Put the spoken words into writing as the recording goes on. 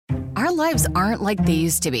Our lives aren't like they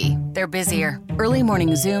used to be. They're busier. Early morning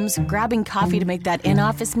Zooms, grabbing coffee to make that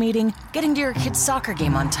in-office meeting, getting to your kid's soccer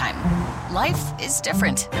game on time. Life is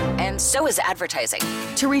different, and so is advertising.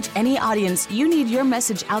 To reach any audience, you need your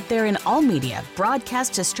message out there in all media,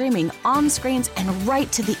 broadcast to streaming, on screens, and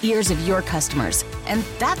right to the ears of your customers. And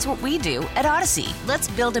that's what we do at Odyssey. Let's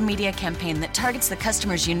build a media campaign that targets the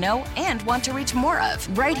customers you know and want to reach more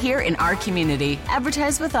of, right here in our community.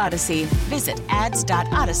 Advertise with Odyssey. Visit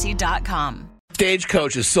ads.odyssey.com.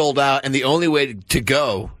 Stagecoach is sold out, and the only way to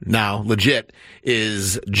go now, legit,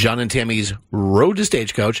 is John and Tammy's Road to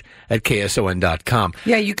Stagecoach at KSON.com.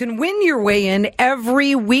 Yeah, you can win your way in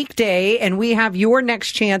every weekday, and we have your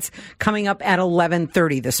next chance coming up at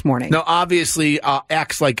 11:30 this morning. Now, obviously,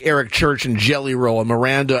 acts like Eric Church and Jelly Roll and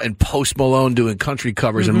Miranda and Post Malone doing country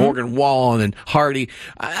covers and Morgan Wallen and Hardy,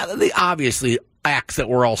 they obviously acts that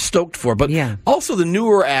we're all stoked for, but also the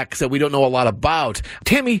newer acts that we don't know a lot about.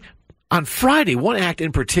 Tammy, on Friday, one act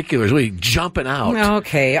in particular is really jumping out.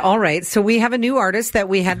 Okay, all right. So we have a new artist that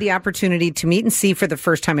we had the opportunity to meet and see for the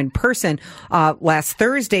first time in person last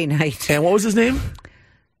Thursday night. And what was his name?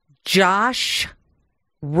 Josh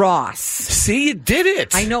Ross. See, you did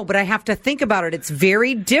it. I know, but I have to think about it. It's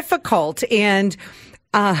very difficult, and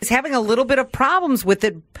was having a little bit of problems with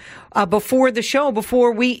it before the show,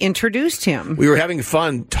 before we introduced him. We were having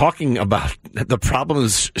fun talking about the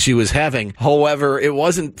problems she was having. However, it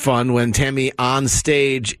wasn't fun when Tammy on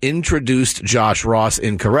stage introduced Josh Ross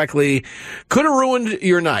incorrectly. Could have ruined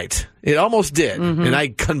your night. It almost did. And I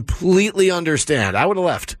completely understand. I would have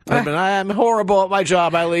left. I'm horrible at my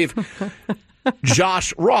job. I leave.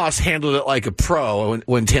 Josh Ross handled it like a pro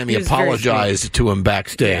when Tammy apologized to him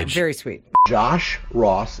backstage. Yeah, very sweet. Josh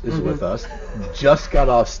Ross is with us. Just got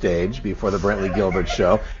off stage before the Brantley Gilbert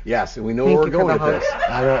show. Yes, and we know where we're going with this.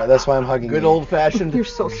 I know, that's why I'm hugging you. Good old-fashioned You're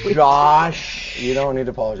so sweet. Josh. You don't need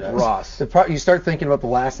to apologize. Ross. You start thinking about the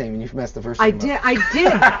last name and you messed the first name up. I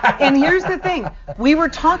did. And here's the thing. We were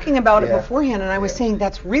talking about it beforehand, and I was saying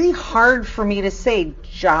that's really hard for me to say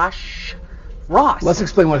Josh Ross. Let's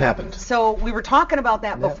explain what happened. So we were talking about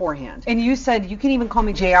that beforehand. And you said you can even call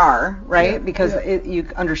me JR, right? Because you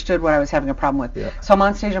understood what I was having a problem with. Yeah. So I'm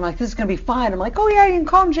on stage, I'm like, this is going to be fine. I'm like, oh yeah, you can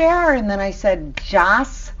call him JR. And then I said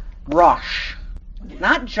Josh Ross,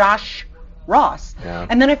 not Josh Ross. Yeah.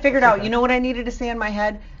 And then I figured out, you know what I needed to say in my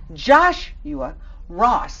head? Joshua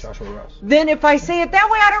Ross. Joshua Ross. Then if I say it that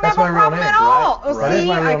way, I don't That's have a my real problem name, at all. right? Oh, That is see,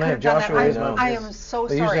 my real I name. could have done Joshua that. is known. I am so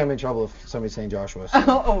They sorry. usually I'm in trouble if somebody's saying Joshua.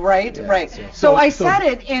 Right. So I said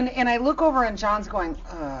it, and I look over, and John's going,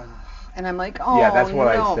 ugh. And I'm like, oh, Yeah, that's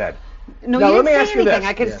what no. I said. No, Now, you let me didn't ask say you anything. this.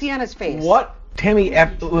 I could see on his face. What, Tammy,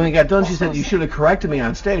 when we got done, she said you should have corrected me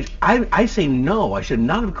on stage. I say no. I should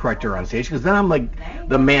not have corrected her on stage because then I'm like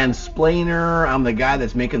the mansplainer. I'm the guy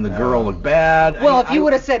that's making the girl look bad. Well, if you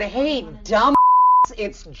would have said, hey, dumb,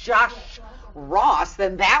 it's Josh Ross,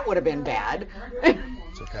 then that would have been bad.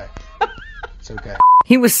 It's okay. It's okay.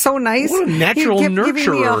 He was so nice. What a natural he kept giving me a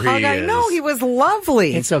nurturer hug. he I know, is. he was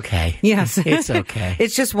lovely. It's okay. Yes. It's okay.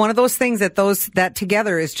 It's just one of those things that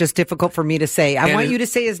together is just difficult for me to say. I want you to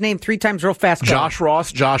say his name 3 times real fast. Josh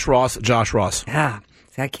Ross, Josh Ross, Josh Ross. Yeah.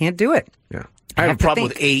 I can't do it. Yeah. I have a problem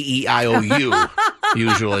with A-E-I-O-U,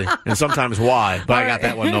 usually, and sometimes Y, but I got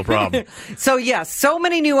that one, no problem. So, yes, so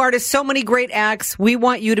many new artists, so many great acts. We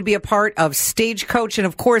want you to be a part of Stagecoach, and,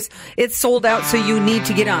 of course, it's sold out, so you need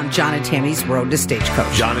to get on John and Tammy's Road to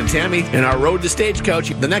Stagecoach. John and Tammy in our Road to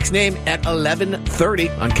Stagecoach. The next name at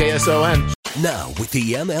 11:30 on KSON. Now, with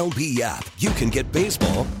the MLB app, you can get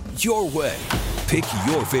baseball your way. Pick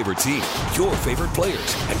your favorite team, your favorite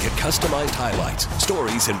players, and get customized highlights,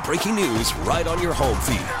 stories, and breaking news right on your home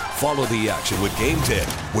feed. Follow the action with Game 10,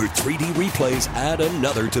 where 3D replays add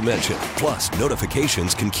another dimension. Plus,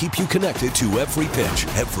 notifications can keep you connected to every pitch,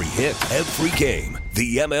 every hit, every game.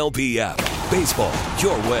 The MLB app. Baseball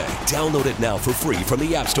your way. Download it now for free from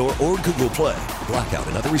the App Store or Google Play. Blackout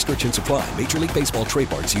and other restrictions apply. Major League Baseball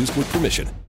trademarks used with permission.